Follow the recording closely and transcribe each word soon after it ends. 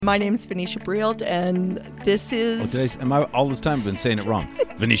My name's Venetia Brielt, and this is... Am I all this time been saying it wrong?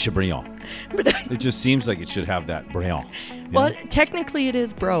 Venetia Brielt. It just seems like it should have that Brielt. Well, technically it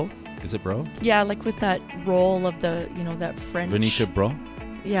is bro. Is it bro? Yeah, like with that roll of the, that French... Venetia bro?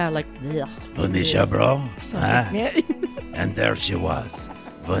 Yeah, like... Ugh. Venetia bro? And there she was.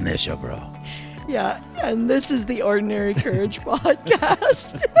 Venetia bro. Yeah, and this is the Ordinary Courage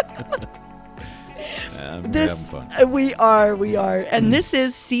podcast. We're having fun. We are. And this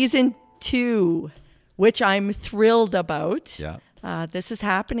is season 2, which I'm thrilled about. Yeah. This is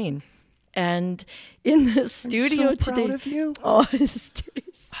happening. And in the studio I'm so today... proud of you. Oh,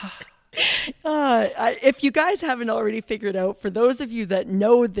 if you guys haven't already figured out, for those of you that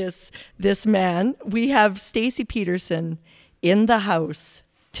know this man, we have Stacey Peterson in the house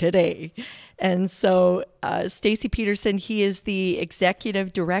today. And so Stacey Peterson, he is the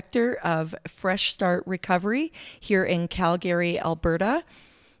executive director of Fresh Start Recovery here in Calgary, Alberta.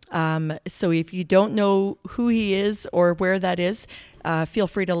 So if you don't know who he is or where that is, feel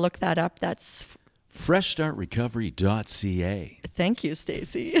free to look that up. That's freshstartrecovery.ca. Thank you,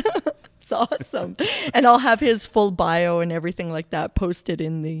 Stacey. It's awesome. And I'll have his full bio and everything like that posted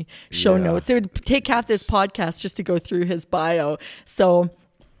in the show notes. It would take half this podcast just to go through his bio. So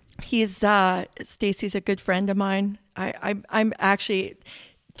he's Stacey's a good friend of mine. I'm actually,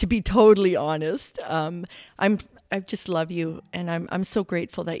 to be totally honest, I just love you, and I'm so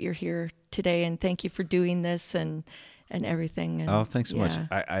grateful that you're here today, and thank you for doing this and everything. And, thanks so much.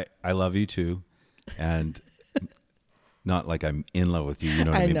 I love you too, and not like I'm in love with you. You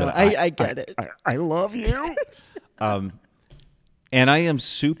know what I mean? Know. But I get it. I love you. And I am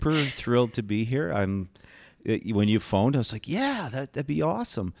super thrilled to be here. When you phoned, I was like, yeah, that'd be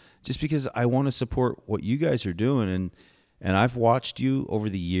awesome. Just because I want to support what you guys are doing. And I've watched you over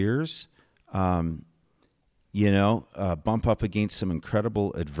the years, bump up against some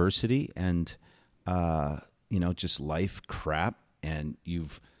incredible adversity and, just life crap. And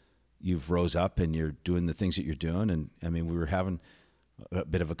you've rose up and you're doing the things that you're doing. And I mean, we were having a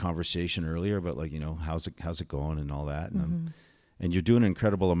bit of a conversation earlier about how's it going and all that. And, and you're doing an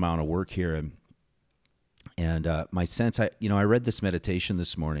incredible amount of work here. And my sense, I read this meditation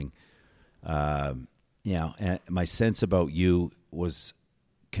this morning, and my sense about you was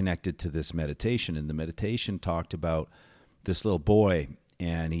connected to this meditation. And the meditation talked about this little boy,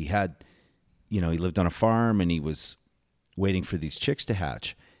 and he had, he lived on a farm, and he was waiting for these chicks to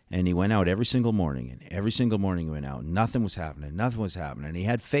hatch. And he went out every single morning, and every single morning he went out. Nothing was happening. And he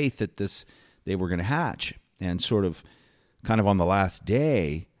had faith that they were going to hatch. And kind of on the last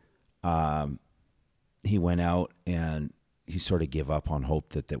day, he went out and he sort of gave up on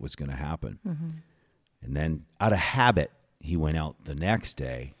hope that was going to happen. Mm-hmm. And then out of habit, he went out the next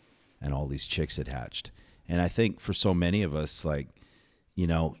day and all these chicks had hatched. And I think for so many of us,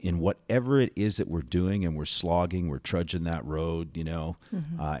 in whatever it is that we're doing and we're slogging, we're trudging that road,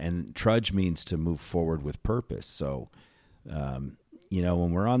 and trudge means to move forward with purpose. So, when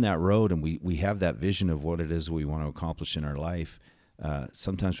we're on that road and we have that vision of what it is we want to accomplish in our life,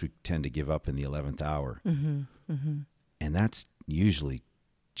 sometimes we tend to give up in the 11th hour. Mm-hmm, mm-hmm. And that's usually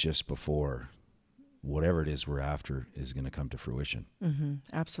just before whatever it is we're after is going to come to fruition. Mm-hmm,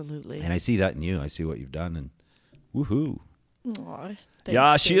 absolutely. And I see that in you. I see what you've done, and woohoo. Aw,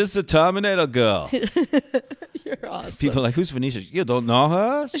 yeah, she is the Terminator girl. You're awesome. People are like, who's Venetia? You don't know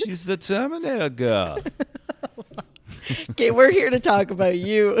her? She's the Terminator girl. Okay, we're here to talk about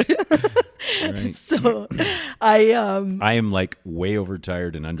you. Right. So I am like way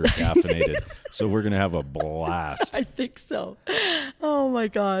overtired and under-caffeinated, so we're going to have a blast. I think so. Oh my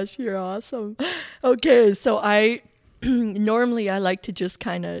gosh, you're awesome. Okay, so I normally like to just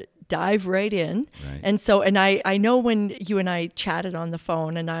kind of dive right in. Right. And so, I know when you and I chatted on the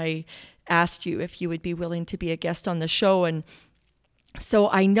phone and I asked you if you would be willing to be a guest on the show. And so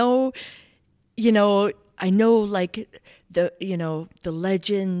I know like the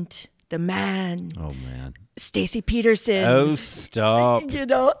legend, the man. Oh man. Stacey Peterson. Oh, stop.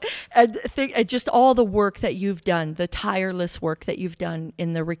 And just all the work that you've done, the tireless work that you've done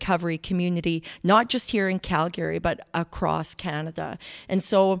in the recovery community, not just here in Calgary, but across Canada. And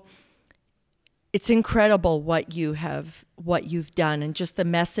so it's incredible what you've done, and just the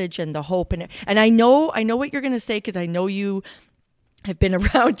message and the hope. And I know what you're going to say, because I know you have been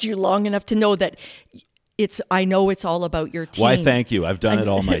around you long enough to know that I know it's all about your team. Why, thank you. I've done it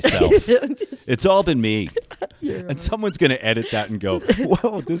all myself. It's all been me. And someone's going to edit that and go,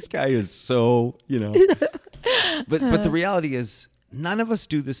 whoa, this guy is so, But the reality is, none of us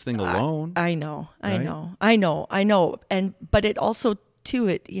do this thing alone. I know. Right? I know. But it also,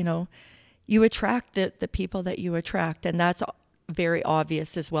 too, you attract the people that you attract. And that's very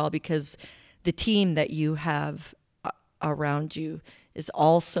obvious as well, because the team that you have around you is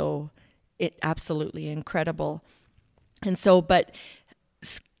also absolutely incredible. And so, but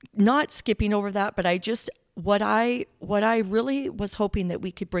not skipping over that, but what I really was hoping that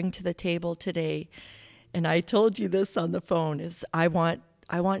we could bring to the table today, and I told you this on the phone, is I want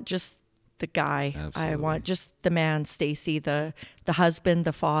just the guy. Absolutely. I want just the man, Stacy, the husband,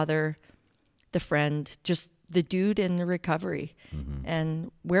 the father, the friend, just the dude in the recovery,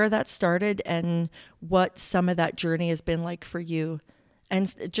 and where that started and what some of that journey has been like for you,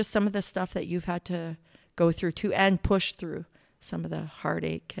 and just some of the stuff that you've had to go through too, and push through some of the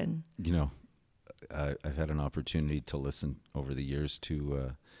heartache. And I've had an opportunity to listen over the years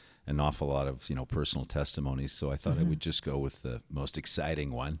to an awful lot of personal testimonies, so I thought I would just go with the most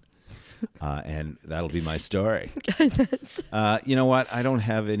exciting one, and that'll be my story. You know what? I don't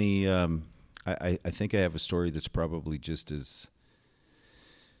have any. I think I have a story that's probably just as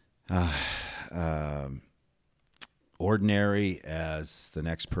ordinary as the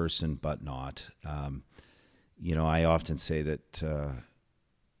next person, but not. I often say that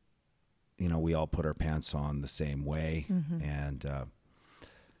we all put our pants on the same way, and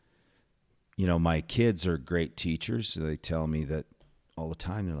my kids are great teachers. So they tell me that all the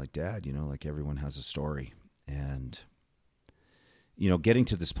time. They're like, Dad, like everyone has a story, and getting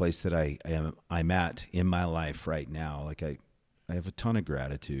to this place that I'm at in my life right now, like I have a ton of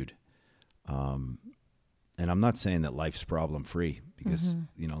gratitude. And I'm not saying that life's problem free, because,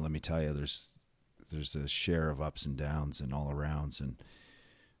 let me tell you, there's a share of ups and downs and all arounds. And,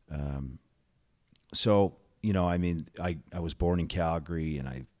 so, I was born in Calgary, and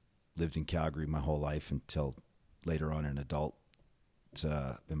I lived in Calgary my whole life until later on in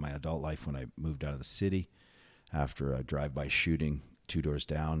my adult life, when I moved out of the city after a drive-by shooting 2 doors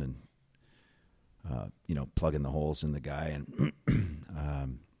down, and plugging the holes in the guy,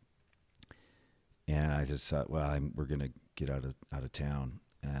 and I just thought, well, we're going to get out of town,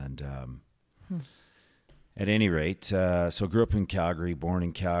 and at any rate, so grew up in Calgary, born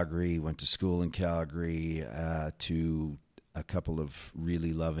in Calgary, went to school in Calgary, to a couple of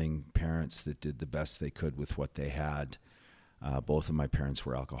really loving parents that did the best they could with what they had. Both of my parents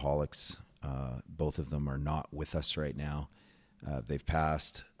were alcoholics. Both of them are not with us right now. They've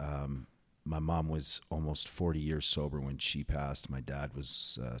passed. My mom was almost 40 years sober when she passed. My dad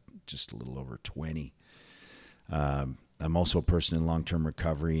was just a little over 20. I'm also a person in long-term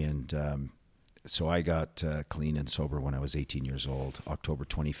recovery, and so I got clean and sober when I was 18 years old, October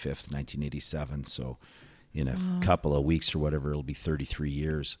 25th, 1987. So in a couple of weeks or whatever, it'll be 33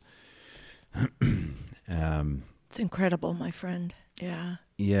 years. It's incredible, my friend. Yeah.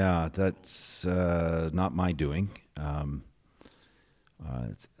 Yeah, that's not my doing. In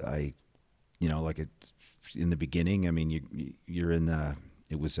the beginning, you're in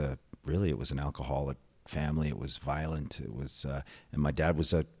it was an alcoholic family. It was violent. It was, and my dad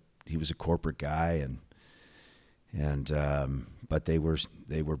was a corporate guy, but they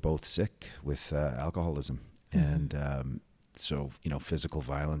were both sick with alcoholism, and so physical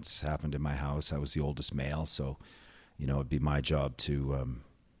violence happened in my house. I was the oldest male, so it'd be my job to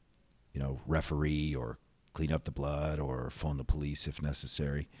referee or clean up the blood or phone the police if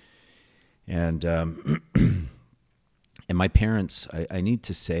necessary. And and my parents, I need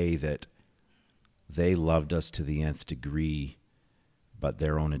to say that they loved us to the nth degree, but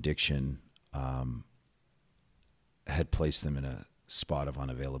their own addiction had placed them in a spot of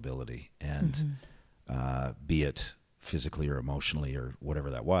unavailability, and be it physically or emotionally or whatever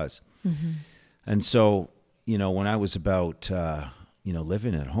that was. And so, when I was about,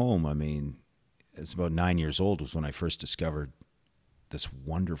 living at home, it's about 9 years old was when I first discovered this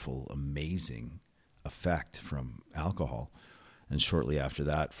wonderful, amazing effect from alcohol. And shortly after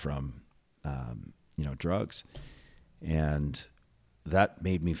that from, drugs. And that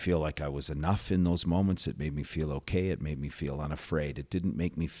made me feel like I was enough in those moments. It made me feel okay. It made me feel unafraid. It didn't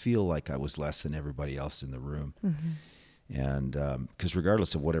make me feel like I was less than everybody else in the room. And because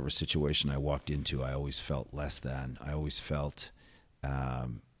regardless of whatever situation I walked into, I always felt less than. I always felt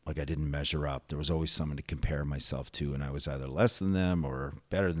like I didn't measure up. There was always someone to compare myself to, and I was either less than them or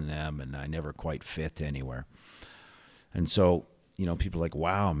better than them, and I never quite fit anywhere. And so, people are like,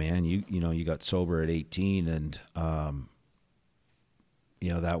 wow, man, you got sober at 18, and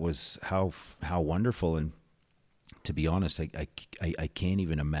that was how wonderful. And to be honest, I can't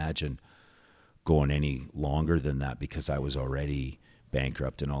even imagine going any longer than that, because I was already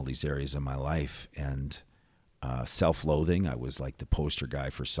bankrupt in all these areas of my life. And self-loathing, I was like the poster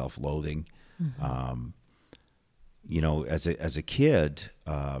guy for self-loathing. As a kid,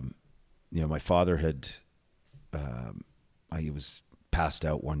 my father had I was passed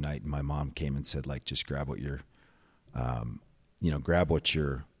out one night, and my mom came and said, like, just grab what you're, grab what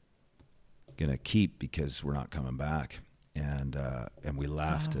you're gonna keep because we're not coming back. And we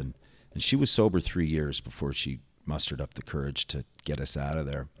laughed, Wow. and she was sober 3 years before she mustered up the courage to get us out of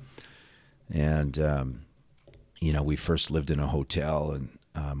there. And we first lived in a hotel and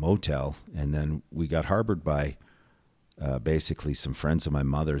motel, and then we got harbored by basically some friends of my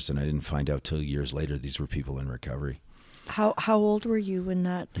mother's, and I didn't find out till years later these were people in recovery. How old were you when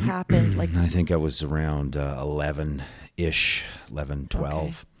that happened? Like, I think I was around 11-ish, 11,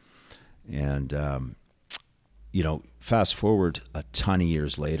 12. Okay. And, fast forward a ton of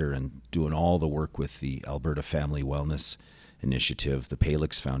years later and doing all the work with the Alberta Family Wellness Initiative, the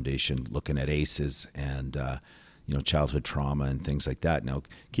Palix Foundation, looking at ACEs and, childhood trauma and things like that. Now,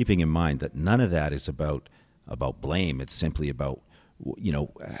 keeping in mind that none of that is about blame. It's simply about,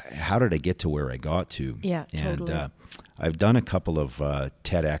 how did I get to where I got to? Yeah, totally. And I've done a couple of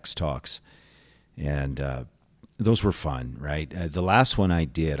TEDx talks, and those were fun, right? The last one I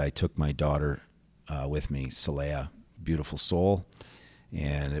did, I took my daughter with me, Saleha, beautiful soul,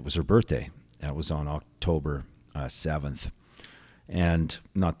 and it was her birthday. That was on October 7th, and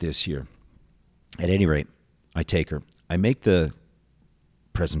not this year. At any rate, I take her. I make the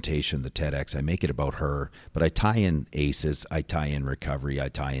presentation, the TEDx, I make it about her, but I tie in ACEs, I tie in recovery, I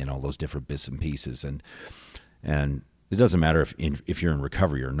tie in all those different bits and pieces, and it doesn't matter if you're in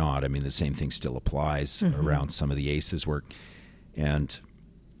recovery or not. I mean, the same thing still applies around some of the ACEs work. And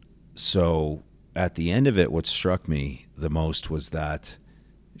so at the end of it, what struck me the most was that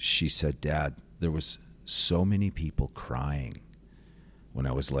she said, Dad, there was so many people crying when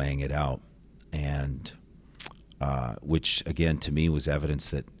I was laying it out, and which again to me was evidence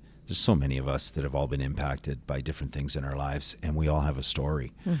that there's so many of us that have all been impacted by different things in our lives, and we all have a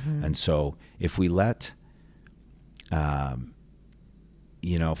story. And so if we let love,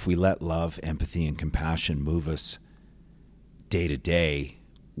 empathy, and compassion move us day to day,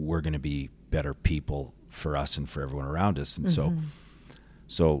 we're going to be better people for us and for everyone around us. And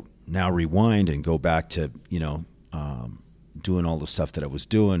so now rewind and go back to doing all the stuff that I was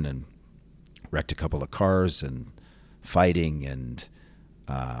doing, and wrecked a couple of cars and fighting and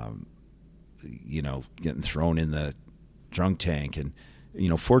getting thrown in the drunk tank. And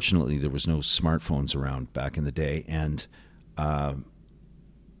fortunately there was no smartphones around back in the day, and and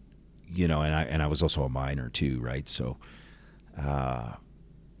I was also a minor too, right? So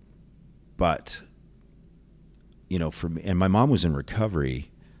but for me, and my mom was in recovery.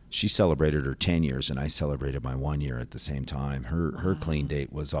 She celebrated her 10 years, and I celebrated my 1 year at the same time. Her clean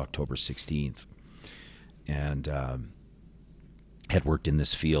date was October 16th, and had worked in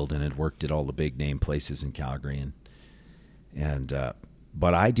this field and had worked at all the big name places in Calgary,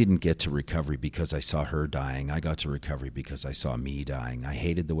 but I didn't get to recovery because I saw her dying. I got to recovery because I saw me dying. I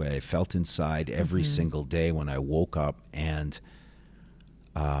hated the way I felt inside every single day when I woke up, and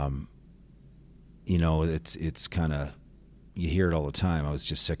it's kind of, you hear it all the time. I was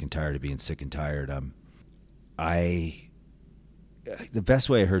just sick and tired of being sick and tired. The best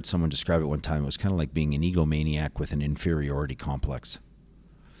way I heard someone describe it one time, it was kind of like being an egomaniac with an inferiority complex,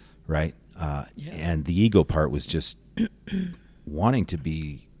 right? And the ego part was just wanting to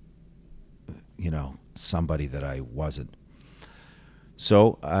be, somebody that I wasn't.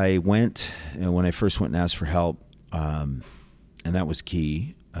 So I went, when I first went and asked for help, and that was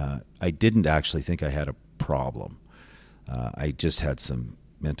key. I didn't actually think I had a problem. I just had some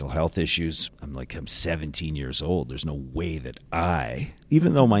mental health issues. I'm 17 years old. There's no way that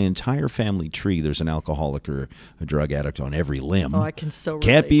even though my entire family tree, there's an alcoholic or a drug addict on every limb. Oh, I can so relate.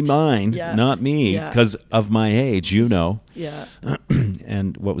 Can't be mine, not me, Yeah. because of my age, Yeah.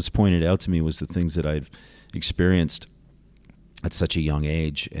 And what was pointed out to me was the things that I've experienced at such a young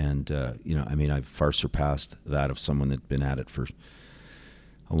age. And, I've far surpassed that of someone that's been at it for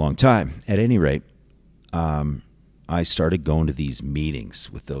a long time. At any rate, I started going to these meetings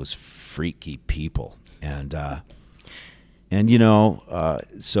with those freaky people,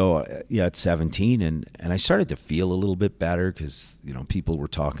 so at 17, and I started to feel a little bit better because people were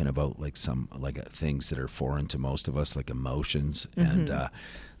talking about things that are foreign to most of us, like emotions, and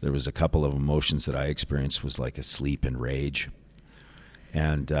there was a couple of emotions that I experienced was like a sleep and rage,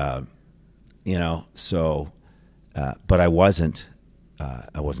 and but I wasn't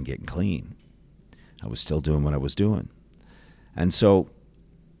getting clean. I was still doing what I was doing. And so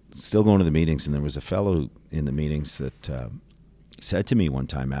still going to the meetings, and there was a fellow in the meetings that said to me one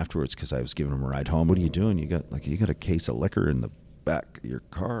time afterwards, because I was giving him a ride home, "What are you doing? You got a case of liquor in the back of your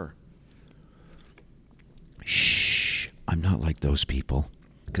car." Shh, I'm not like those people.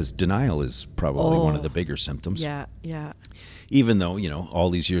 because denial is probably one of the bigger symptoms. Yeah, yeah. Even though, all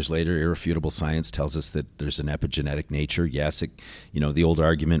these years later, irrefutable science tells us that there's an epigenetic nature. Yes, the old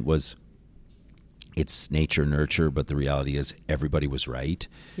argument was it's nature, nurture, but the reality is everybody was right.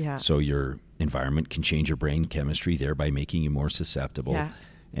 Yeah. So your environment can change your brain chemistry, thereby making you more susceptible, Yeah.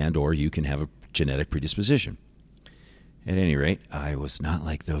 and or you can have a genetic predisposition. At any rate, I was not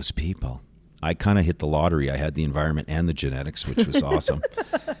like those people. I kind of hit the lottery. I had the environment and the genetics, which was awesome.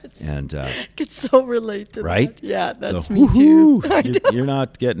 And I could so relate to right? that. Yeah, that's So, me too. You're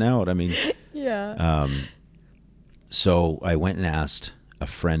not getting out. I mean, Yeah. so I went and asked a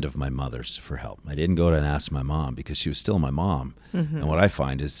friend of my mother's for help. I didn't go and ask my mom because she was still my mom. Mm-hmm. And what I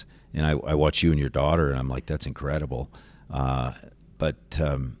find is, and I watch you and your daughter, and I'm like, that's incredible. But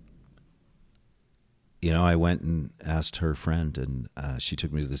I went and asked her friend, and she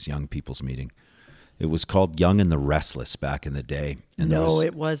took me to this young people's meeting. It was called Young and the Restless back in the day. And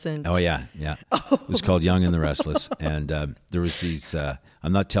It wasn't. Oh, yeah. It was called Young and the Restless. And there was these,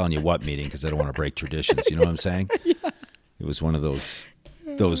 I'm not telling you what meeting because I don't want to break traditions. You know what I'm saying? Yeah. It was one of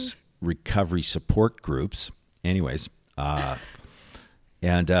those recovery support groups. Anyways, and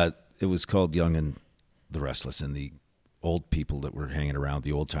it was called Young and the Restless. And the old people that were hanging around,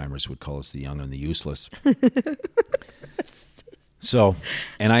 the old timers, would call us the young and the useless. So,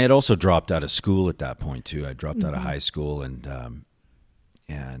 and I had also dropped out of school at that point too. I dropped out of high school, and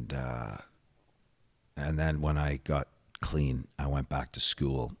then when I got clean, I went back to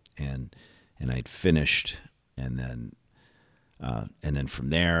school, and I'd finished, and then from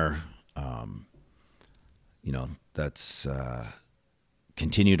there, that's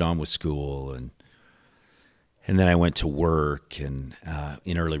continued on with school, and then I went to work and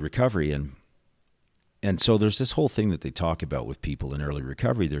in early recovery, and so there's this whole thing that they talk about with people in early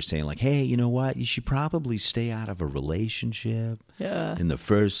recovery. They're saying like, hey, you know what? You should probably stay out of a relationship in the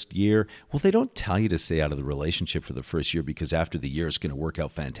first year. Well, they don't tell you to stay out of the relationship for the first year because after the year it's going to work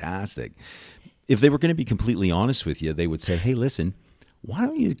out fantastic. If they were going to be completely honest with you, they would say, hey, listen, why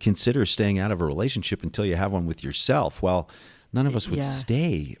don't you consider staying out of a relationship until you have one with yourself? Well, none of us would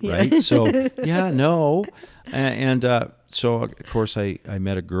stay, right? So, no. And so, of course, I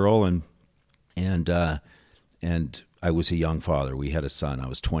met a girl, and I was a young father. We had a son. I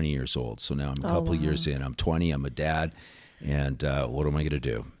was 20 years old. So now I'm a couple of years in. I'm 20. I'm a dad. And what am I going to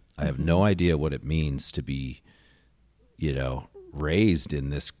do? I have no idea what it means to be, raised in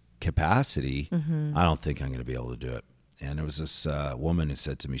this capacity. I don't think I'm going to be able to do it. And there was this woman who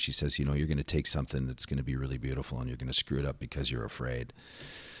said to me, she says, you're going to take something that's going to be really beautiful and you're going to screw it up because you're afraid.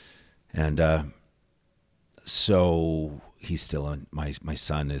 And so he's still on. My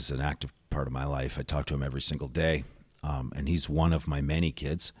son is an active part of my life. I talk to him every single day, and he's one of my many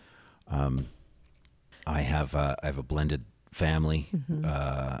kids. I have a blended family.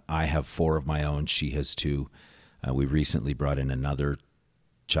 I have 4 of my own. She has 2. We recently brought in another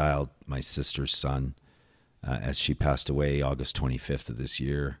child, my sister's son, as she passed away August 25th of this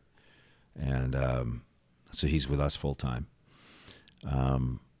year, and so he's with us full time.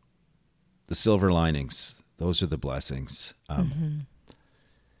 The silver linings, those are the blessings.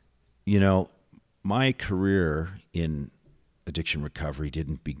 My career in addiction recovery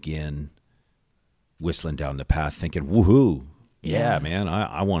didn't begin whistling down the path thinking, woohoo, yeah, man,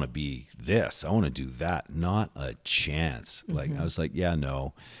 I want to be this. I want to do that. Not a chance. Like, I was like, yeah,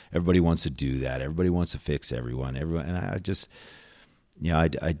 no, everybody wants to do that. Everybody wants to fix everyone. And I just, I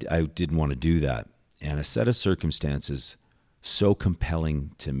didn't want to do that. And a set of circumstances so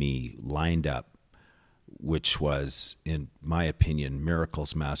compelling to me lined up, which was, in my opinion,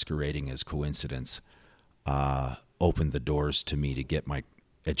 miracles masquerading as coincidence, opened the doors to me to get my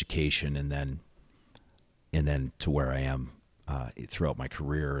education and then to where I am throughout my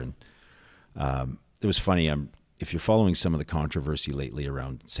career. And it was funny. If you're following some of the controversy lately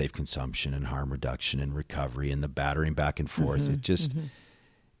around safe consumption and harm reduction and recovery and the battering back and forth, it just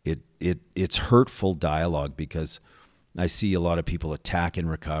it's hurtful dialogue because I see a lot of people attacking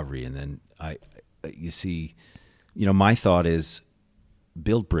recovery, and then you see, my thought is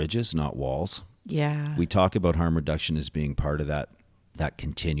build bridges, not walls. Yeah. We talk about harm reduction as being part of that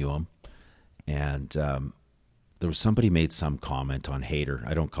continuum, and there was somebody made some comment on Hater.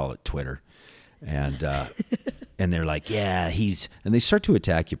 I don't call it Twitter. And and they're like, yeah, and they start to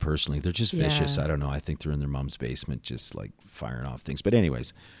attack you personally. They're just vicious. I don't know. I think they're in their mom's basement just like firing off things. But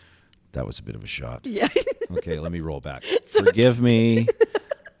anyways, that was a bit of a shot. Yeah. Okay, let me roll back. Forgive me.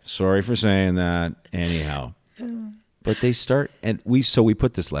 Sorry for saying that. Anyhow. But they start, and we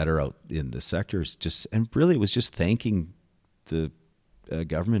put this letter out in the sectors and really it was just thanking the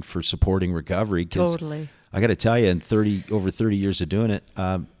government for supporting recovery. 'Cause Totally. I got to tell you, in over 30 years of doing it,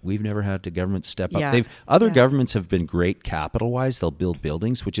 we've never had the government step up. Yeah. Other governments have been great capital-wise. They'll build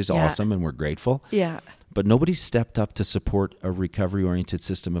buildings, which is awesome, and we're grateful. Yeah. But nobody's stepped up to support a recovery-oriented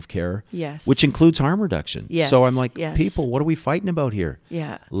system of care, Yes. which includes harm reduction. Yes. So I'm like, Yes. people, what are we fighting about here?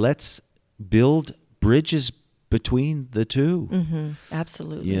 Yeah. Let's build bridges between the two,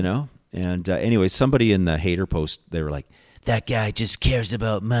 Absolutely. you know? And anyway, somebody in the hater post, they were like, that guy just cares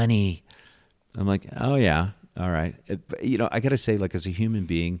about money. I'm like, oh, yeah, all right. You know, I got to say, like, as a human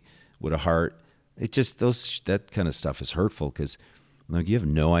being with a heart, it just, that kind of stuff is hurtful because, like, you have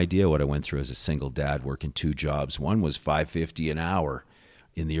no idea what I went through as a single dad working 2 jobs. One was $5.50 an hour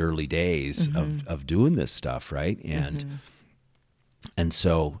in the early days of doing this stuff, right? And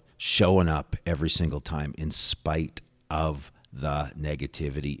so showing up every single time in spite of the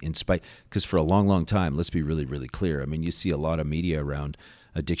negativity, because for a long, long time, let's be really, really clear. I mean, you see a lot of media around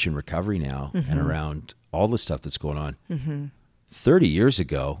addiction recovery now and around all the stuff that's going on. 30 years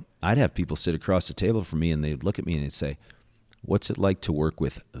ago, I'd have people sit across the table from me and they'd look at me and they'd say, what's it like to work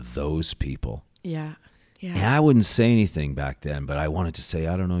with those people? Yeah. Yeah. And I wouldn't say anything back then, but I wanted to say,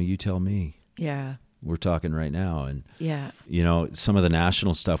 I don't know, you tell me. Yeah. We're talking right now. And, Yeah. you know, some of the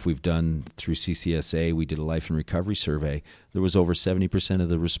national stuff we've done through CCSA, we did a life and recovery survey. There was over 70% of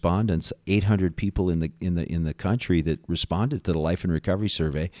the respondents, 800 people in the country that responded to the life and recovery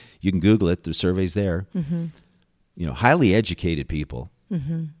survey. You can Google it. The survey's there. You know, highly educated people.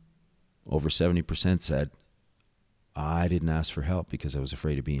 Over 70% said, I didn't ask for help because I was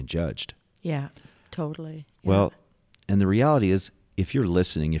afraid of being judged. Yeah. Totally. Yeah. Well, and the reality is, if you're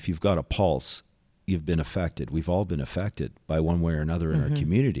listening, if you've got a pulse, you've been affected. We've all been affected by one way or another in our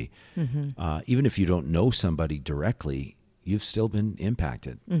community. Even if you don't know somebody directly, you've still been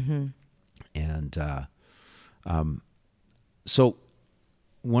impacted. And so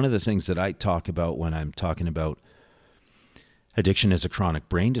one of the things that I talk about when I'm talking about addiction as a chronic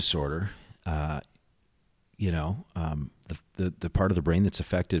brain disorder, you know, the part of the brain that's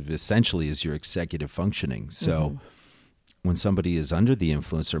affected essentially is your executive functioning. So when somebody is under the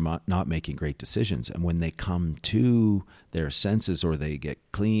influence, they're not making great decisions. And when they come to their senses or they get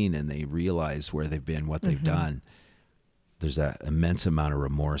clean and they realize where they've been, what they've done, there's that immense amount of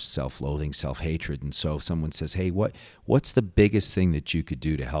remorse, self-loathing, self-hatred. And so if someone says, hey, what's the biggest thing that you could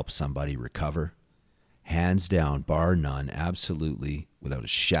do to help somebody recover? Hands down, bar none, absolutely, without a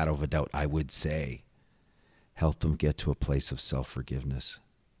shadow of a doubt, I would say, help them get to a place of self-forgiveness.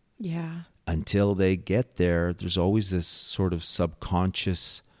 Yeah. Until they get there, there's always this sort of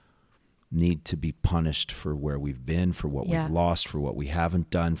subconscious need to be punished for where we've been, for what we've lost, for what we haven't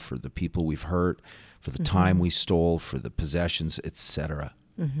done, for the people we've hurt, for the time we stole, for the possessions, etc.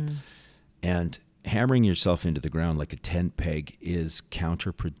 And hammering yourself into the ground like a tent peg is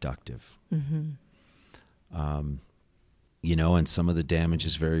counterproductive. You know, and some of the damage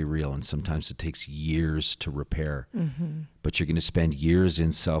is very real, and sometimes it takes years to repair. But you're going to spend years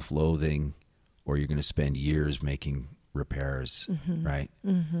in self-loathing, or you're going to spend years making repairs, right?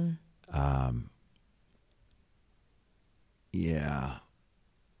 Yeah.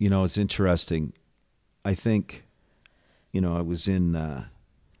 You know, it's interesting. I think, you know, I was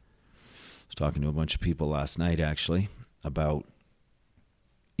talking to a bunch of people last night, actually, about,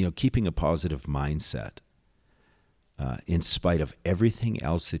 you know, keeping a positive mindset. In spite of everything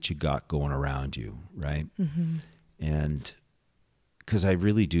else that you got going around you, right? And because I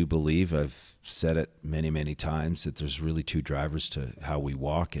really do believe, I've said it many, many times, that there's really 2 drivers to how we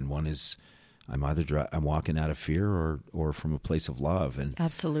walk, and one is I'm walking out of fear or from a place of love. And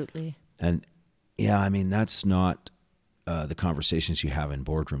Absolutely. And yeah, I mean, that's not the conversations you have in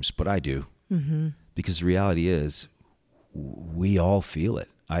boardrooms, but I do, because the reality is we all feel it.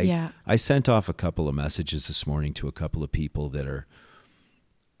 I sent off a couple of messages this morning to a couple of people that are,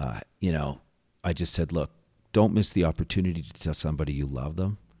 you know, I just said, look, don't miss the opportunity to tell somebody you love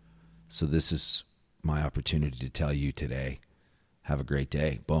them. So this is my opportunity to tell you today, have a great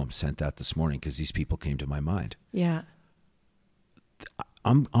day. Boom, sent that this morning because these people came to my mind. Yeah.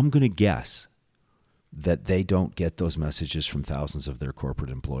 I'm going to guess that they don't get those messages from thousands of their corporate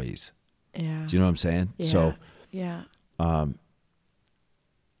employees. Yeah. Do you know what I'm saying? Yeah. So, yeah.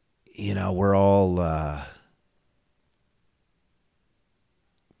 You know, we're all,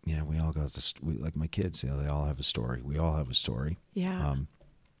 we all got this, like my kids, you know, they all have a story. We all have a story. Yeah.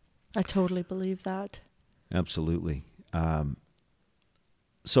 I totally believe that. Absolutely.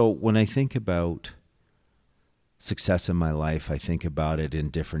 So when I think about success in my life, I think about it in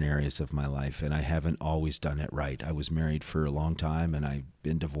different areas of my life, and I haven't always done it right. I was married for a long time, and I've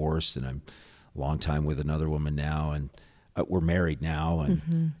been divorced, and I'm a long time with another woman now, and we're married now,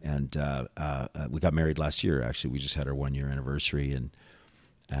 and we got married last year. Actually, we just had our 1-year anniversary,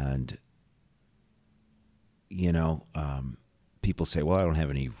 and you know, people say, "Well, I don't have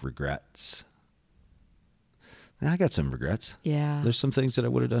any regrets." I got some regrets. Yeah. There's some things that I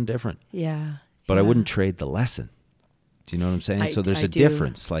would have done different. Yeah. But I wouldn't trade the lesson. Do you know what I'm saying? So there's a do.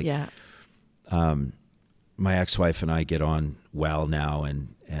 difference. Like, yeah. My ex-wife and I get on well now,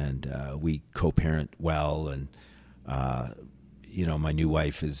 and we co-parent well, and you know, my new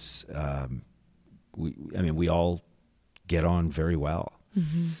wife is we all get on very well.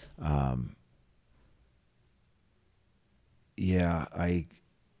 You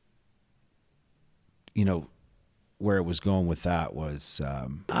know, where it was going with that was,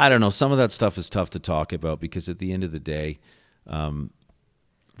 I don't know, some of that stuff is tough to talk about, because at the end of the day,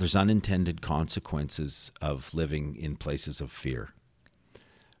 there's unintended consequences of living in places of fear,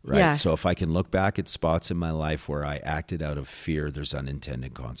 right? Yeah. So if I can look back at spots in my life where I acted out of fear, there's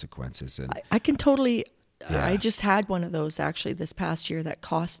unintended consequences. And I can totally, Yeah. I just had one of those actually this past year that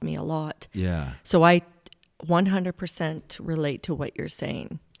cost me a lot. yeah, So I 100% relate to what you're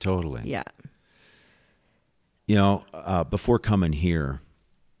saying. totally. Yeah. You know, before coming here,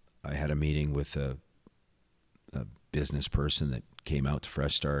 I had a meeting with a business person that came out to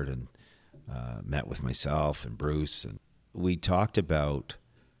Fresh Start, and met with myself and Bruce, and we talked about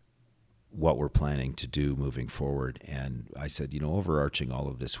what we're planning to do moving forward. And I said, you know, overarching all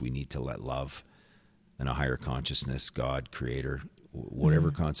of this, we need to let love and a higher consciousness, God, creator,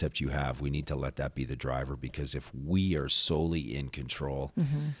 whatever concept you have, we need to let that be the driver, because if we are solely in control,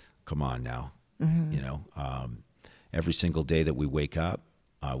 come on now, you know, every single day that we wake up,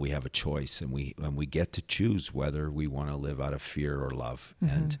 we have a choice, and we get to choose whether we want to live out of fear or love.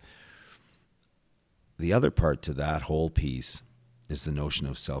 And the other part to that whole piece is the notion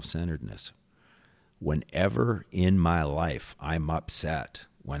of self-centeredness. Whenever in my life I'm upset,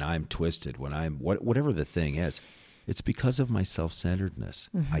 when I'm twisted, when I'm whatever the thing is, it's because of my self-centeredness.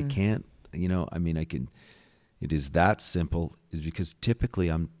 I can't, you know, I mean, it is that simple, is because typically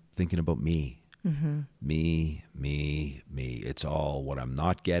I'm thinking about me. Me. It's all what I'm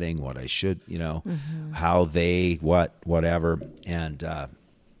not getting, what I should, you know, how they, whatever. And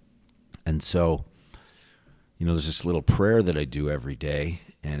so, you know, there's this little prayer that I do every day,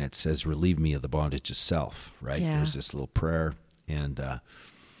 and it says, relieve me of the bondage of self, right? Yeah. There's this little prayer. And,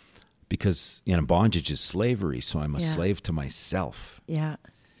 because, you know, bondage is slavery. So I'm a slave to myself. Yeah.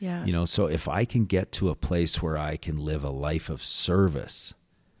 Yeah. You know, so if I can get to a place where I can live a life of service,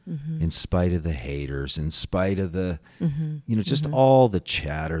 in spite of the haters, in spite of the, you know, just all the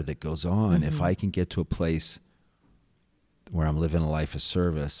chatter that goes on, if I can get to a place where I'm living a life of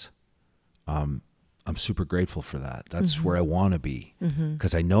service, I'm super grateful for that. That's where I want to be,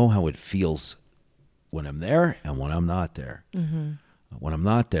 because I know how it feels when I'm there and when I'm not there. When I'm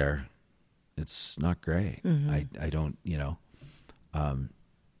not there, it's not great. I don't, you know,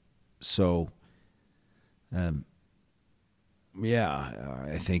 yeah,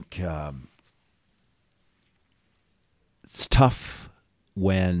 I think it's tough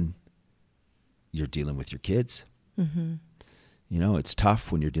when you're dealing with your kids. You know, it's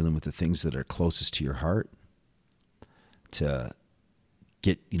tough when you're dealing with the things that are closest to your heart, to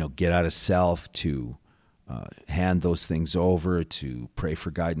get out of self, to hand those things over, to pray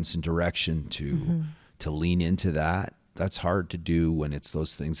for guidance and direction, to lean into that. That's hard to do when it's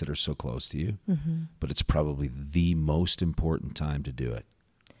those things that are so close to you, but it's probably the most important time to do it.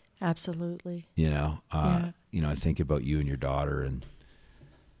 Absolutely. You know, you know, I think about you and your daughter, and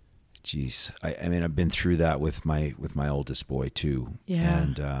geez, I mean, I've been through that with my oldest boy too. Yeah.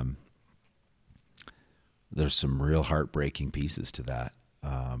 And there's some real heartbreaking pieces to that.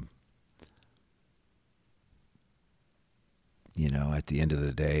 You know, at the end of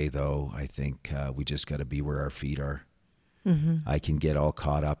the day, though, I think we just got to be where our feet are. I can get all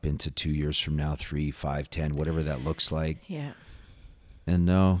caught up into 2 years from now, 3, 5, 10, whatever that looks like. Yeah. And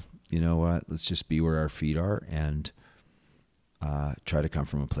no, you know what? Let's just be where our feet are, and try to come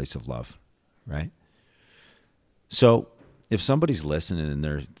from a place of love, right? So if somebody's listening and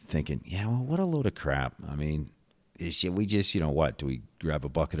they're thinking, yeah, well, what a load of crap. I mean, should we just, you know, what? Do we grab a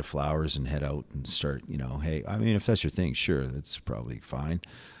bucket of flowers and head out and start, you know, hey, I mean, if that's your thing, sure, that's probably fine.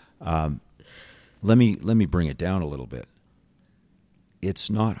 Let me bring it down a little bit.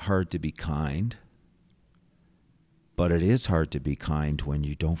 It's not hard to be kind, but it is hard to be kind when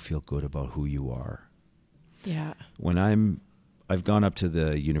you don't feel good about who you are. Yeah. When I've gone up to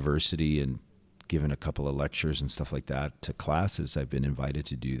the university and given a couple of lectures and stuff like that to classes. I've been invited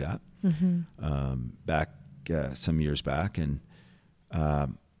to do that back some years back. And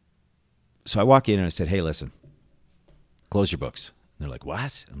so I walk in and I said, hey, listen, close your books. And they're like,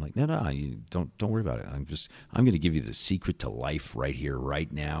 what? I'm like, no, you don't worry about it. I'm going to give you the secret to life right here,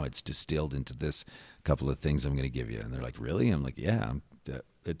 right now. It's distilled into this couple of things I'm going to give you. And they're like, really? I'm like, yeah,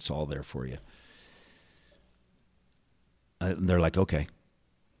 it's all there for you. And they're like, okay.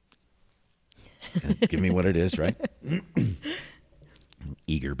 And give me what it is, right?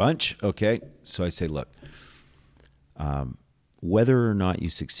 Eager bunch. Okay. So I say, look, whether or not you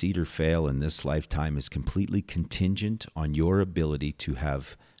succeed or fail in this lifetime is completely contingent on your ability to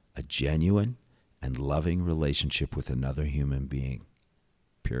have a genuine and loving relationship with another human being.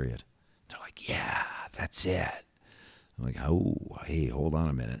 Period. They're like, yeah, that's it. I'm like, oh, hey, hold on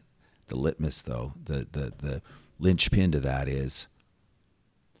a minute. The litmus, though, the linchpin to that is,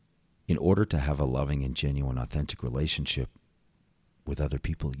 in order to have a loving and genuine, authentic relationship with other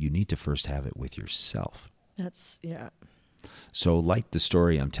people, you need to first have it with yourself. That's, yeah. So like the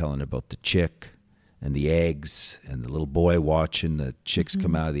story I'm telling about the chick and the eggs and the little boy watching the chicks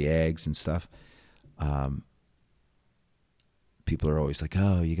come out of the eggs and stuff, people are always like,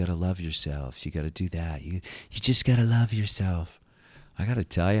 oh, you got to love yourself. You got to do that. You just got to love yourself. I got to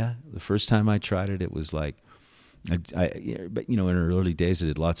tell you, the first time I tried it, it was like, but in our early days, I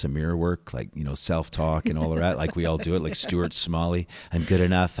did lots of mirror work, like, self-talk and all of that, like we all do it, like Stuart Smalley. I'm good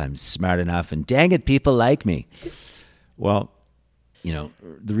enough. I'm smart enough. And dang it, people like me. Well,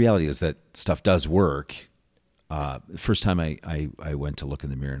 the reality is that stuff does work. The first time I went to look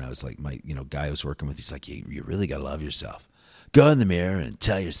in the mirror, and I was like, my guy I was working with, he's like, you really got to love yourself. Go in the mirror and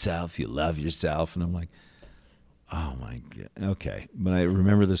tell yourself you love yourself. And I'm like, oh my God, okay. But I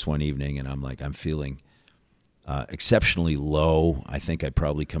remember this one evening, and I'm feeling exceptionally low. I think I'd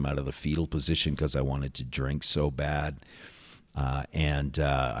probably come out of the fetal position because I wanted to drink so bad. And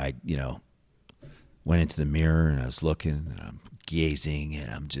I went into the mirror, and I was looking, and I'm gazing, and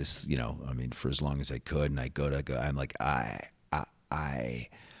I'm just, for as long as I could. And I go, I'm like,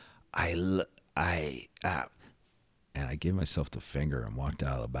 and I gave myself the finger and walked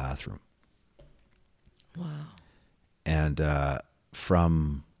out of the bathroom. Wow. And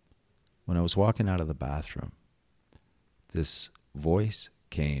from when I was walking out of the bathroom, this voice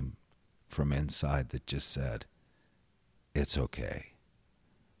came from inside that just said, it's okay.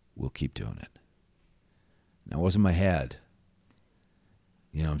 We'll keep doing it. Now, it wasn't my head.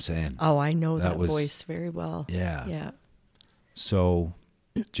 You know what I'm saying? Oh, I know that voice very well. Yeah. Yeah. So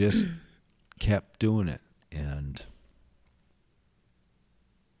just kept doing it. And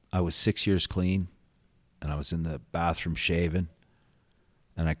I was 6 years clean, and I was in the bathroom shaving,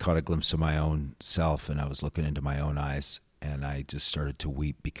 and I caught a glimpse of my own self, and I was looking into my own eyes, and I just started to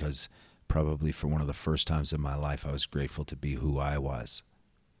weep because probably for one of the first times in my life, I was grateful to be who I was.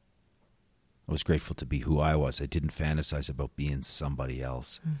 I was grateful to be who I was. I didn't fantasize about being somebody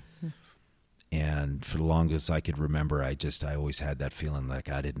else. Mm-hmm. And for the longest I could remember, I always had that feeling like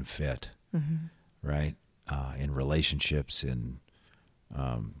I didn't fit, right? In relationships, in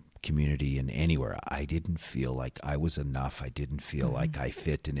community, and anywhere. I didn't feel like I was enough. I didn't feel like I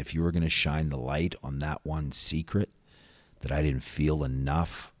fit. And if you were going to shine the light on that one secret, that I didn't feel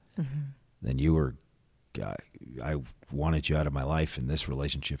enough, then you were, I wanted you out of my life, and this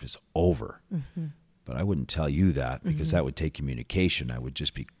relationship is over. But I wouldn't tell you that, because that would take communication. I would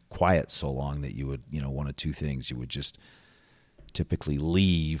just be quiet so long that you would, one of two things. You would just typically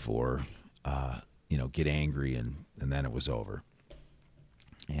leave or, get angry, and then it was over.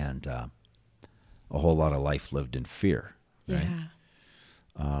 And a whole lot of life lived in fear, right?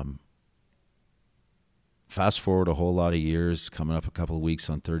 Yeah. Fast forward a whole lot of years, coming up a couple of weeks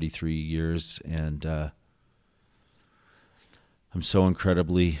on 33 years, and I'm so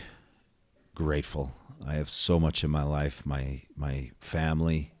incredibly grateful. I have so much in my life, my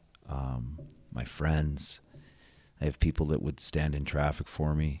family, my friends. I have people that would stand in traffic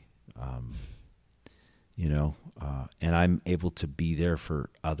for me, and I'm able to be there for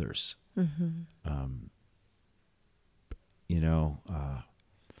others.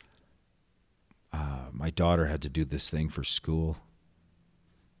 My daughter had to do this thing for school,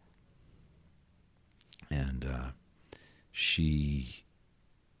 and she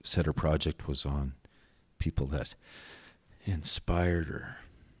said her project was on people that inspired her,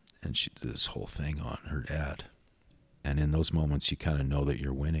 and she did this whole thing on her dad. And in those moments, you kind of know that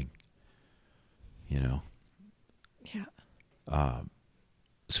you're winning, Yeah.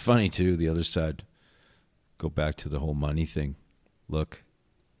 It's funny, too, the other side, go back to the whole money thing. Look,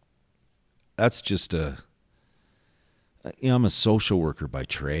 that's just I'm a social worker by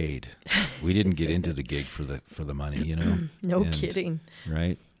trade. We didn't get into the gig for the money, No kidding.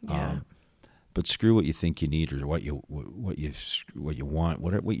 Right? Yeah. But screw what you think you need or what you want.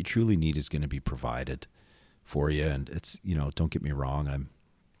 What you truly need is going to be provided for you. And it's, don't get me wrong.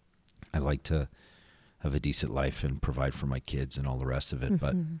 I like to have a decent life and provide for my kids and all the rest of it,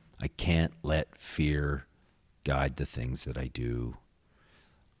 but I can't let fear guide the things that I do.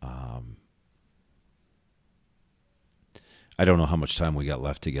 I don't know how much time we got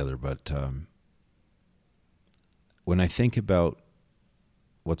left together, but when I think about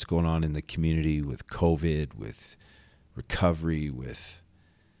what's going on in the community with COVID, with recovery, with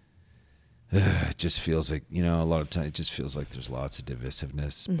it just feels like, a lot of time it just feels like there's lots of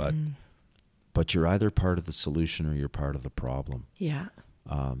divisiveness, but you're either part of the solution or you're part of the problem. Yeah.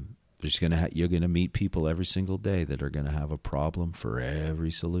 You're gonna meet people every single day that are gonna have a problem for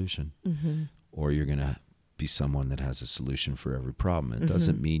every solution, or you're gonna be someone that has a solution for every problem. It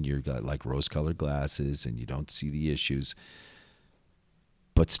doesn't mean you've got like rose-colored glasses and you don't see the issues.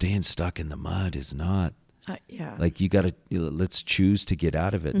 But staying stuck in the mud is not. Yeah. Like you got to let's choose to get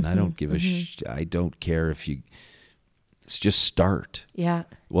out of it, and I don't give I don't care if you. It's just start. Yeah.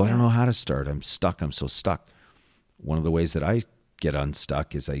 Well, I don't know how to start. I'm stuck. I'm so stuck. One of the ways that I get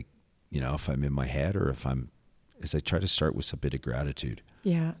unstuck is if I'm in my head or I try to start with a bit of gratitude.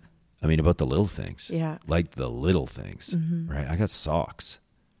 Yeah. I mean, about the little things. Yeah. Like the little things, right? I got socks.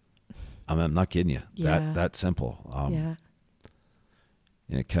 I'm not kidding you. Yeah. That simple. Yeah.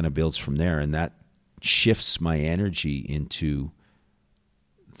 And it kind of builds from there, and that shifts my energy into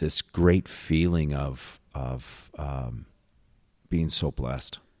this great feeling of being so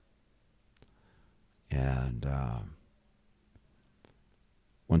blessed. And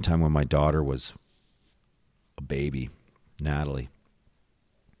one time when my daughter was a baby, Natalie,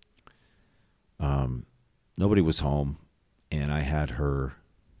 nobody was home, and I had her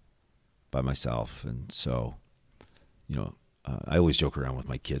by myself, and so, I always joke around with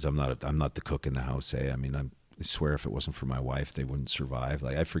my kids. I'm not the cook in the house. I mean, I swear if it wasn't for my wife, they wouldn't survive.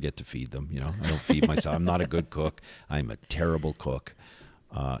 Like I forget to feed them. I don't feed myself. I'm not a good cook. I'm a terrible cook,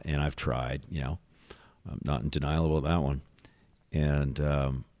 and I've tried. I'm not in denial about that one.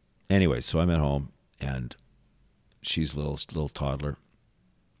 And anyway, so I'm at home, and she's a little toddler,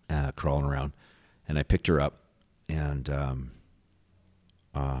 crawling around, and I picked her up, and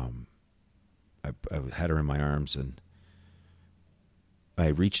I had her in my arms, and I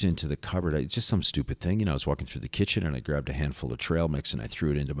reached into the cupboard. It's just some stupid thing. I was walking through the kitchen and I grabbed a handful of trail mix and I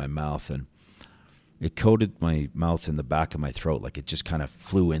threw it into my mouth, and it coated my mouth in the back of my throat. Like it just kind of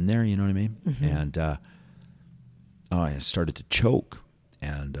flew in there. You know what I mean? And I started to choke,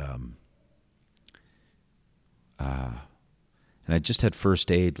 and I just had first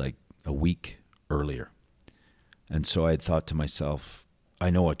aid like a week earlier. And so I thought to myself,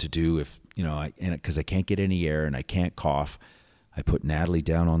 I know what to do if, because I can't get any air and I can't cough. I put Natalie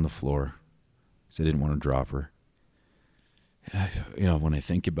down on the floor because I didn't want to drop her. When I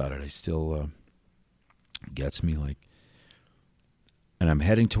think about it, I still gets me like, and I'm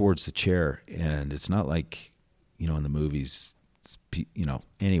heading towards the chair, and it's not like, in the movies,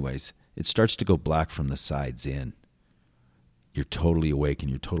 anyways, it starts to go black from the sides in. You're totally awake and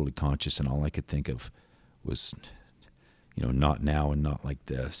you're totally conscious, and all I could think of was, not now and not like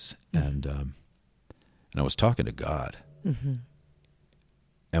this. And I was talking to God.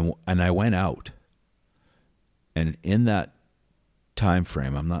 And I went out, and in that time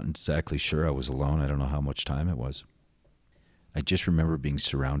frame, I'm not exactly sure I was alone. I don't know how much time it was. I just remember being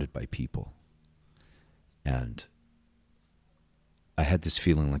surrounded by people, and I had this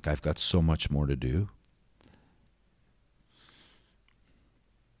feeling like I've got so much more to do.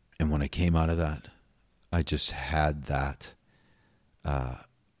 And when I came out of that, I just had that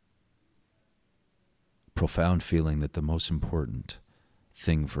profound feeling that the most important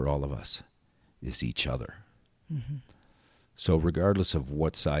thing for all of us is each other. So regardless of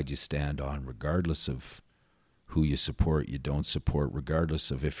what side you stand on, regardless of who you support, you don't support, regardless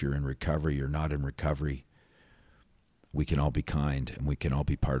of if you're in recovery or not in recovery, we can all be kind, and we can all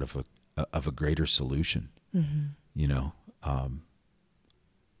be part of a greater solution.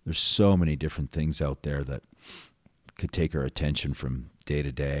 There's so many different things out there that could take our attention from day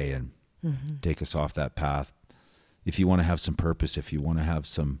to day and take us off that path. If you want to have some purpose, if you want to have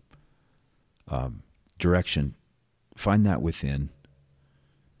some direction, find that within.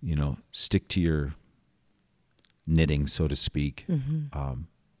 Stick to your knitting, so to speak.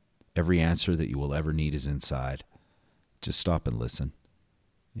 Every answer that you will ever need is inside. Just stop and listen.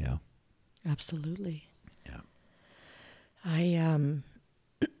 Absolutely. Yeah. I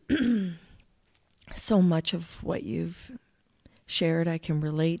so much of what you've shared, I can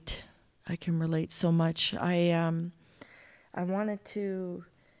relate so much. I wanted to,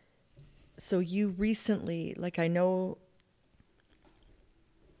 so you recently, like I know,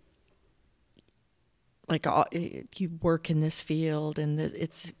 like you work in this field and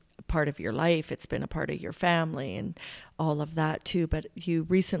it's part of your life. It's been a part of your family and all of that too. But you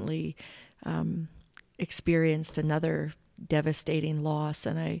recently experienced another devastating loss,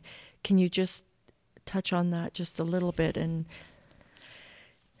 and can you just touch on that just a little bit? And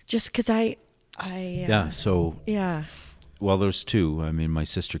just because well, there's two. I mean, my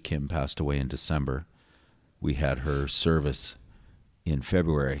sister Kim passed away in December. We had her service in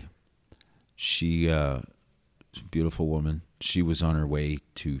February. She was a beautiful woman. She was on her way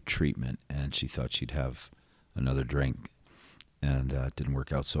to treatment, and she thought she'd have another drink, and it didn't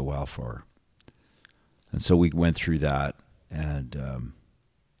work out so well for her. And so we went through that, and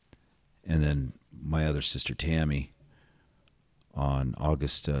then my other sister Tammy, on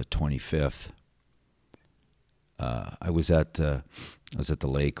August 25th, I was at the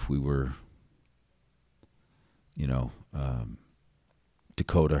lake. We were,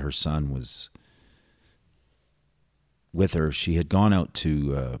 Dakota, her son, was with her. She had gone out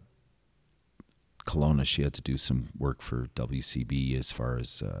to Kelowna. She had to do some work for WCB as far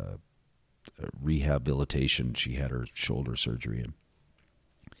as rehabilitation. She had her shoulder surgery,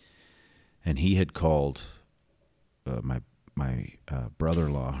 and he had called my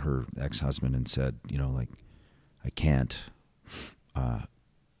brother-in-law, her ex-husband, and said, I can't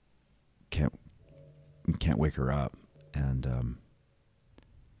wake her up, and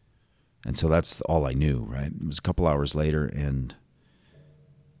so that's all I knew. Right? It was a couple hours later, and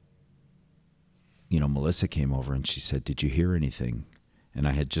Melissa came over and she said, "Did you hear anything?" And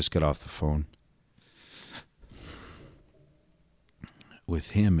I had just got off the phone with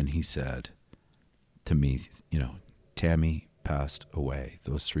him, and he said to me, Tammy passed away.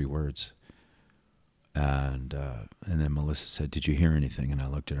 Those 3 words. And then Melissa said, "Did you hear anything?" And I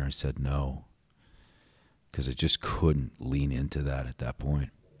looked at her and I said, "No," because I just couldn't lean into that at that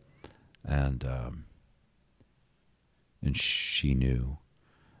point. And she knew.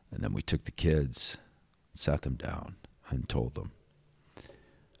 And then we took the kids, sat them down, and told them.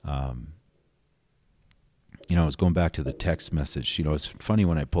 I was going back to the text message. It's funny,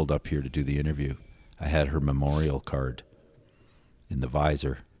 when I pulled up here to do the interview, I had her memorial card in the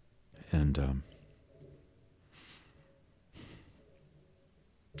visor, and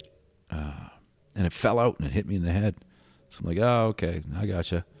it fell out and it hit me in the head. So I'm like, "Oh, okay, I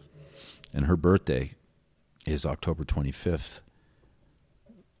gotcha." And her birthday is October 25th.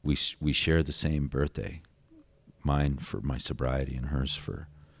 We share the same birthday, mine for my sobriety and hers for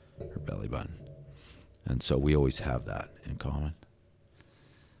her belly button, and so we always have that in common.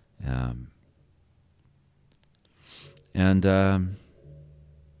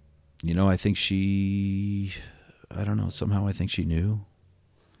 I think somehow I think she knew.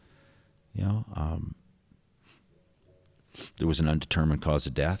 There was an undetermined cause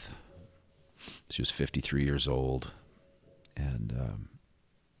of death. She was 53 years old, and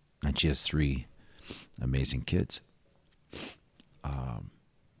she has 3 amazing kids.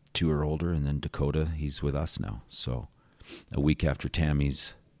 2 are older, and then Dakota, he's with us now. So a week after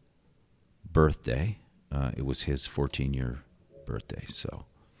Tammy's birthday, it was his 14-year birthday. So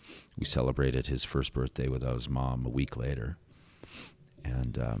we celebrated his first birthday without his mom a week later.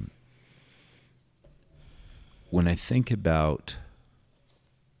 And when I think about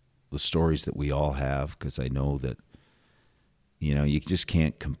the stories that we all have, because I know that, you just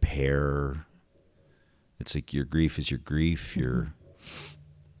can't compare. It's like your grief is your grief, your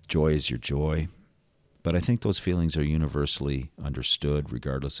joy is your joy. But I think those feelings are universally understood,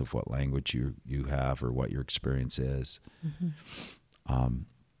 regardless of what language you have or what your experience is. Mm-hmm.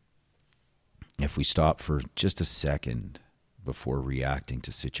 If we stop for just a second before reacting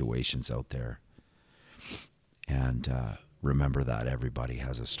to situations out there, and remember that everybody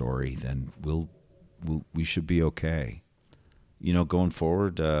has a story, then we should be okay. Going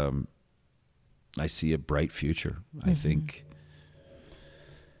forward, I see a bright future. Mm-hmm.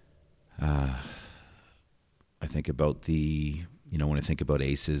 I think about when I think about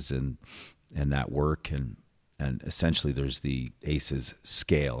ACEs and that work, and essentially there's the ACEs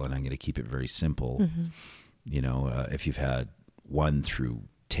scale, and I'm going to keep it very simple. Mm-hmm. If you've had 1 through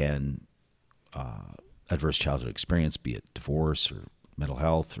 10 adverse childhood experience, be it divorce or mental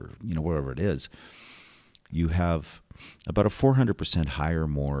health or whatever it is, you have about a 400% higher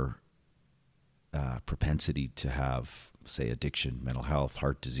more propensity to have, say, addiction, mental health,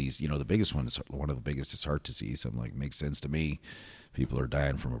 heart disease. The biggest one of the biggest is heart disease. I'm like, makes sense to me. People are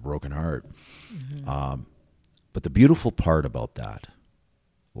dying from a broken heart. Mm-hmm. But the beautiful part about that,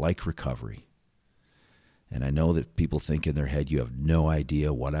 like recovery, and I know that people think in their head, you have no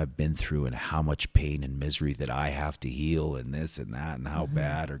idea what I've been through and how much pain and misery that I have to heal and this and that and how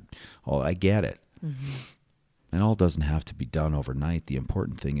bad. I get it. And all doesn't have to be done overnight. The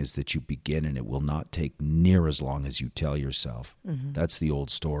important thing is that you begin, and it will not take near as long as you tell yourself. That's the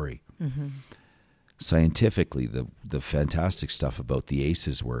old story. Scientifically, the fantastic stuff about the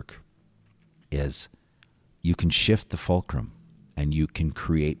ACEs work is you can shift the fulcrum and you can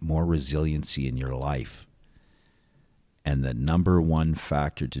create more resiliency in your life. And the number one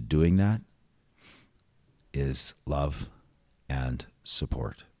factor to doing that is love and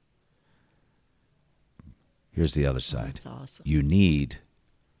support. Here's the other side. That's awesome. You need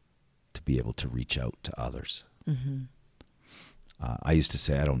to be able to reach out to others. I used to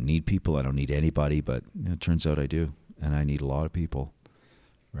say I don't need people, I don't need anybody, but it turns out I do, and I need a lot of people,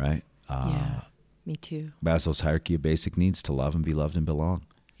 right? Yeah, me too. Maslow's hierarchy of basic needs: to love and be loved and belong.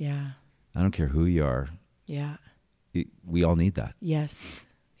 Yeah. I don't care who you are. Yeah. We all need that. Yes.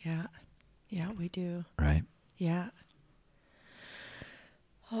 Yeah. Yeah, we do. Right? Yeah.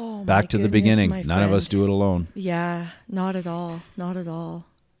 Oh, Back to the beginning. None of us do it alone. Yeah, not at all. Not at all.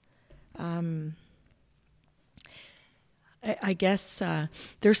 I guess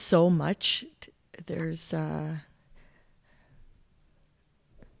there's so much. There's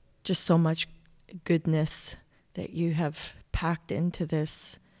just so much goodness that you have packed into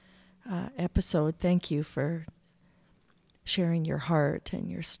this episode. Thank you for sharing your heart and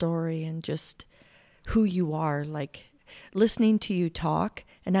your story and just who you are. Like, listening to you talk,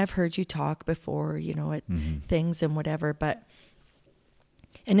 and I've heard you talk before, at things and whatever,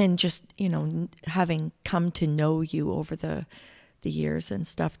 and then just, having come to know you over the years and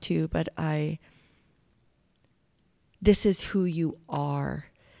stuff too, but this is who you are.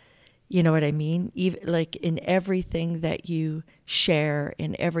 You know what I mean? Even like in everything that you share,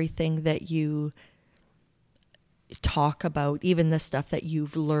 in everything that you talk about, even the stuff that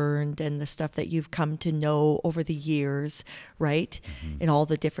you've learned and the stuff that you've come to know over the years, right? And all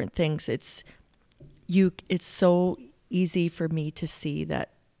the different things. It's so easy for me to see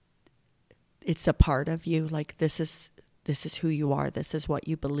that it's a part of you. Like, this is who you are. This is what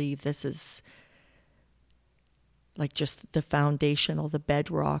you believe. This is like just the foundational, the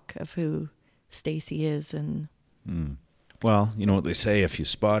bedrock of who Stacey is. And well, you know what they say: if you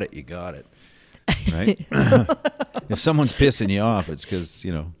spot it, you got it. Right? If someone's pissing you off, it's because,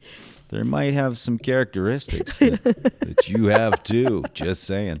 there might have some characteristics that you have too. Just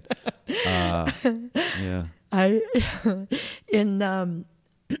saying. Yeah.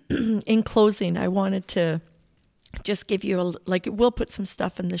 In closing, I wanted to just give you we'll put some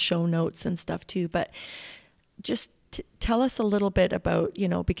stuff in the show notes and stuff too, but just tell us a little bit about,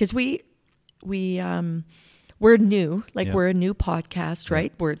 because we're new, we're a new podcast,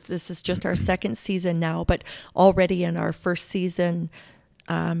 right? This is just our second season now, but already in our first season,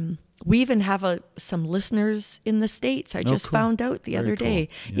 we even have some listeners in the States. I just found out the other day.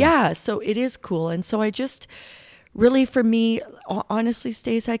 Cool. Yeah, so it is cool. And so I just really, for me, honestly,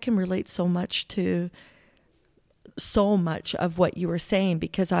 Stace, I can relate so much to so much of what you were saying,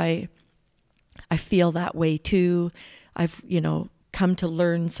 because I feel that way too. I've, come to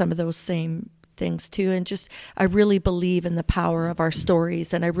learn some of those same things too. And just, I really believe in the power of our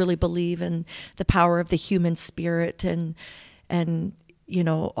stories, and I really believe in the power of the human spirit and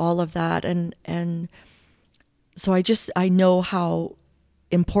all of that. And so I know how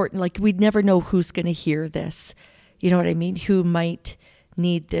important, we'd never know who's going to hear this. You know what I mean? Who might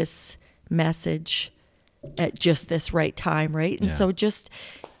need this message at just this right time, right? And so just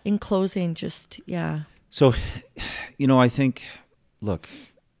in closing, So, I think, look,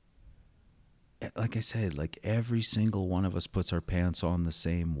 like I said, every single one of us puts our pants on the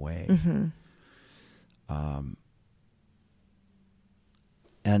same way.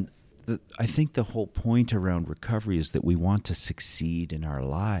 And I think the whole point around recovery is that we want to succeed in our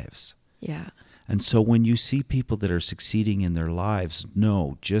lives. Yeah. And so when you see people that are succeeding in their lives,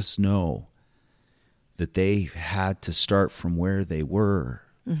 just know that they had to start from where they were.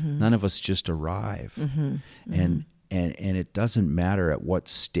 None of us just arrive. And it doesn't matter at what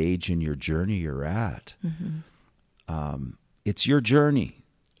stage in your journey you're at. It's your journey.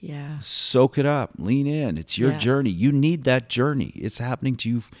 Yeah. Soak it up. Lean in. It's your journey. You need that journey. It's happening to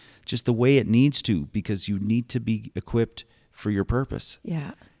you just the way it needs to, because you need to be equipped for your purpose.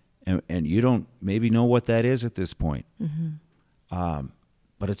 Yeah. And you don't maybe know what that is at this point.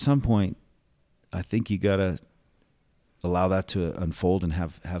 But at some point, I think you got to allow that to unfold and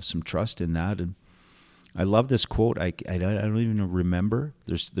have some trust in that. And I love this quote. I don't even remember.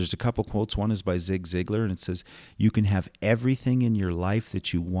 There's a couple quotes. One is by Zig Ziglar, and it says, "You can have everything in your life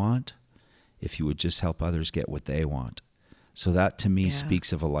that you want if you would just help others get what they want." So that to me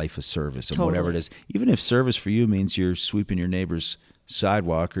speaks of a life of service, and whatever it is. Even if service for you means you're sweeping your neighbor's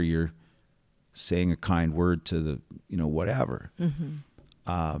sidewalk, or you're saying a kind word to the, whatever.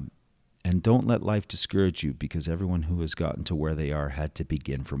 And don't let life discourage you, because everyone who has gotten to where they are had to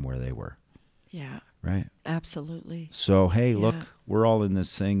begin from where they were. Yeah. Right? Absolutely. So, hey, look, we're all in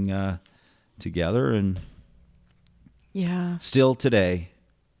this thing together, and still today,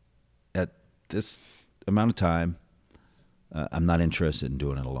 at this amount of time, I'm not interested in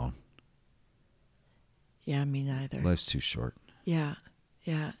doing it alone. Yeah, me neither. Life's too short. Yeah.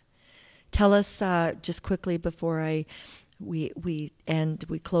 Tell us just quickly before we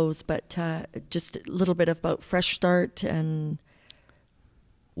close, but just a little bit about Fresh Start and.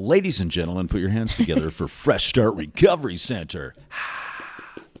 Ladies and gentlemen, put your hands together for Fresh Start Recovery Center.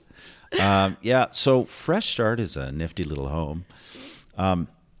 So Fresh Start is a nifty little home.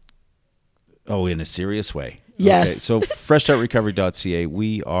 In a serious way. Yes. Okay, so freshstartrecovery.ca,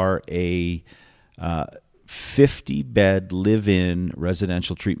 we are a 50-bed live-in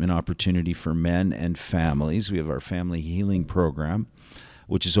residential treatment opportunity for men and families. We have our family healing program,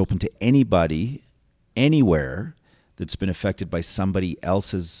 which is open to anybody, anywhere, that's been affected by somebody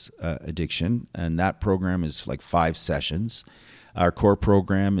else's addiction. And that program is like 5 sessions. Our core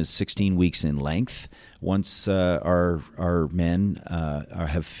program is 16 weeks in length. Once our men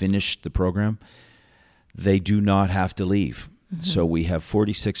have finished the program, they do not have to leave. So we have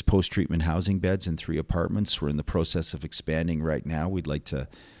 46 post-treatment housing beds in 3 apartments. We're in the process of expanding right now. We'd like to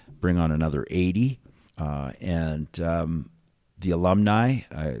bring on another 80. The alumni,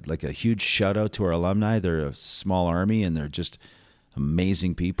 like a huge shout out to our alumni. They're a small army, and they're just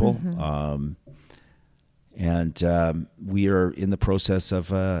amazing people. We are in the process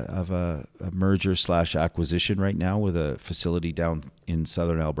of a merger / acquisition right now with a facility down in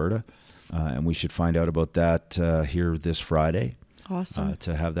southern Alberta. And we should find out about that here this Friday. Awesome.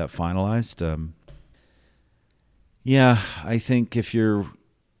 To have that finalized. I think if you're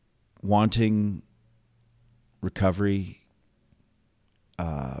wanting recovery,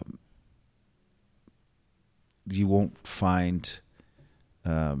 you won't find,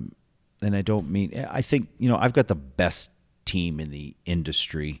 and I don't mean, I think, I've got the best team in the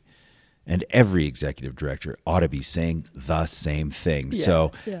industry, and every executive director ought to be saying the same thing.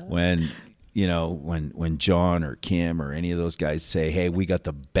 When John or Kim or any of those guys say, hey, we got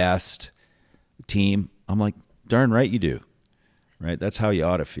the best team, I'm like, darn right you do. Right? That's how you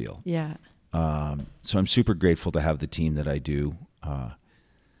ought to feel. Yeah. So I'm super grateful to have the team that I do.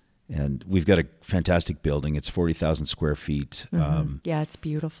 And we've got a fantastic building. It's 40,000 square feet. It's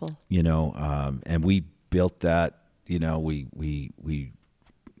beautiful. And we built that, we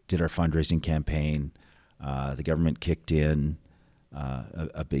did our fundraising campaign. The government kicked in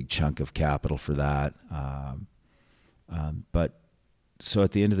a big chunk of capital for that. But so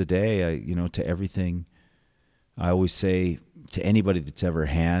at the end of the day, to everything, I always say to anybody that's ever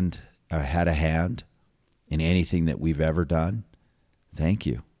had a hand in anything that we've ever done, thank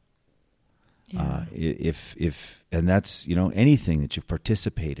you. Yeah. And that's, anything that you've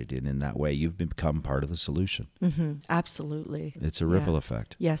participated in that way, you've become part of the solution. Absolutely. It's a ripple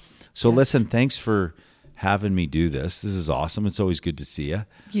effect. Yes. So listen, thanks for having me do this. This is awesome. It's always good to see you.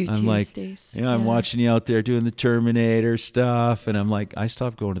 You I'm too, like, Stace. I'm watching you out there doing the Terminator stuff, and I'm like, I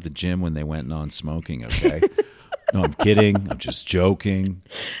stopped going to the gym when they went non-smoking. Okay, no, I'm kidding. I'm just joking.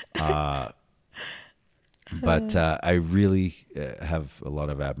 But I really have a lot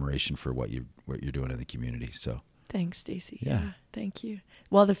of admiration for what you're doing in the community. So thanks, Stacey. Yeah, thank you.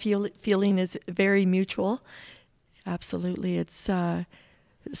 Well, the feeling is very mutual. Absolutely, it's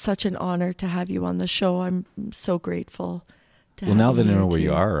such an honor to have you on the show. I'm so grateful. Well, now that I know where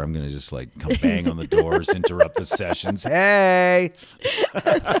you are, I'm going to just come bang on the doors, interrupt the sessions. Hey,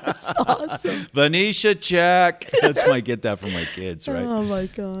 that's awesome. Venetia, check. Get that from my kids, right? Oh my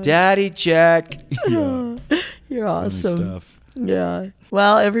God, Daddy, check. Yeah. You're awesome. Stuff. Yeah.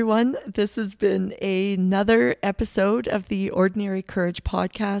 Well, everyone, this has been another episode of the Ordinary Courage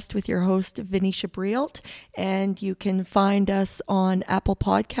podcast with your host, Venetia Brielt. And you can find us on Apple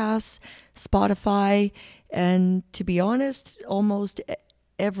Podcasts, Spotify, and to be honest, almost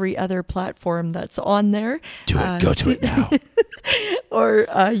every other platform that's on there. Do it. Go to it now. Or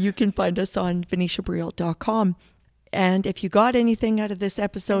you can find us on venetiabrielt.com. And if you got anything out of this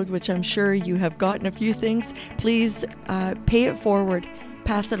episode, which I'm sure you have gotten a few things, please pay it forward.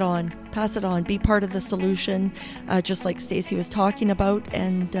 Pass it on. Be part of the solution, just like Stacey was talking about.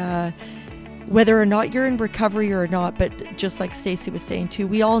 And whether or not you're in recovery or not, but just like Stacey was saying too,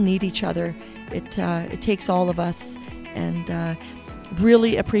 we all need each other. It takes all of us. And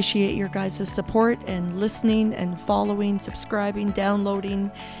really appreciate your guys' support and listening and following, subscribing,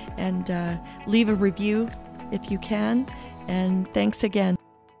 downloading, and leave a review if you can. And thanks again.